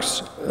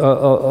Mark's,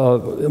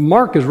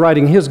 Mark is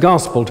writing his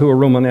gospel to a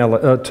Roman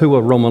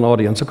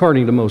audience,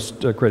 according to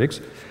most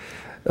critics,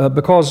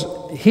 because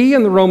he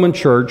and the Roman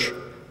church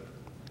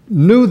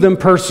knew them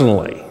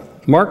personally.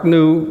 Mark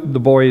knew the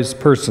boys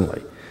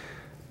personally.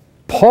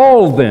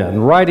 Paul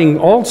then, writing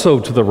also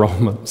to the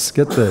Romans,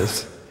 get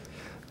this,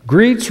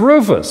 greets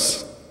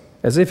Rufus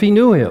as if he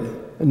knew him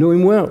and knew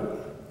him well.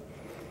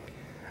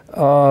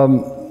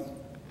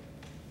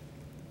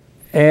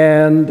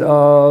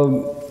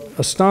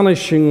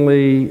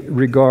 Astonishingly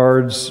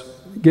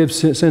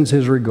sends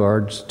his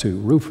regards to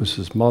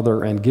Rufus's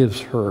mother and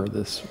gives her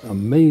this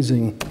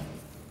amazing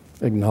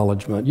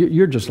acknowledgement.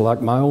 You're just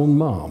like my own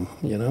mom,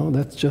 you know,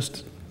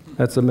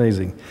 that's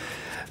amazing.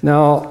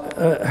 Now,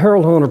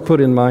 Harold Honer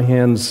put in my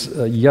hands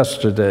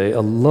yesterday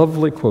a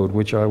lovely quote,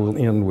 which I will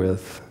end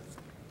with.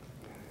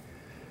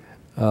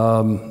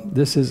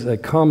 This is a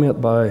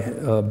comment by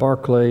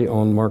Barclay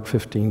on Mark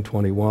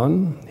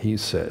 15:21. He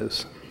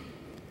says,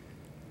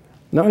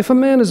 "Now, if a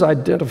man is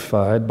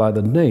identified by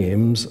the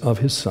names of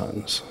his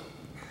sons,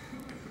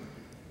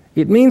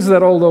 it means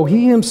that although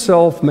he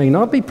himself may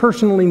not be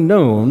personally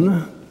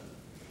known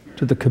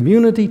to the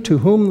community to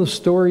whom the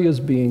story is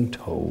being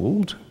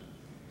told,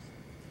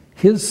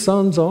 his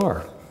sons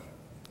are."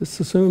 This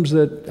assumes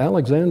that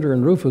Alexander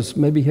and Rufus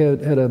maybe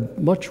had a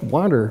much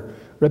wider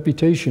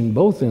reputation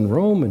both in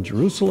Rome and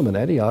Jerusalem and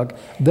Antioch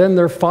than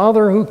their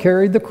father who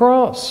carried the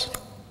cross.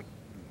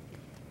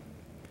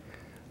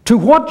 To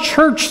what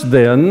church,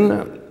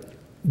 then,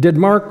 did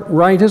Mark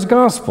write his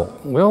gospel?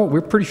 Well,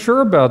 we're pretty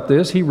sure about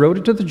this. He wrote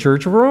it to the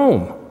Church of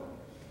Rome.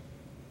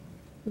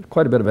 There's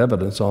quite a bit of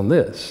evidence on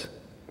this.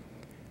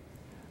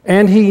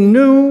 And he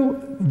knew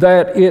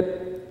that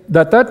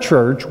that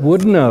church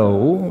would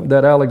know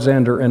that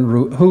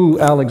who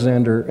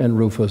Alexander and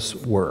Rufus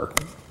were.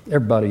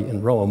 Everybody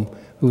in Rome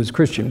who is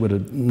Christian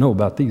would know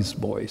about these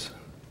boys.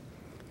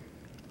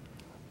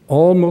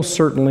 Almost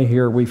certainly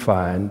here we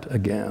find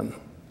again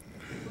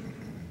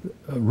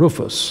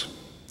Rufus,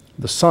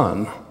 the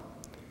son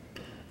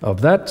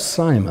of that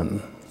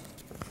Simon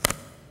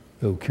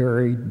who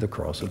carried the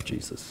cross of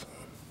Jesus.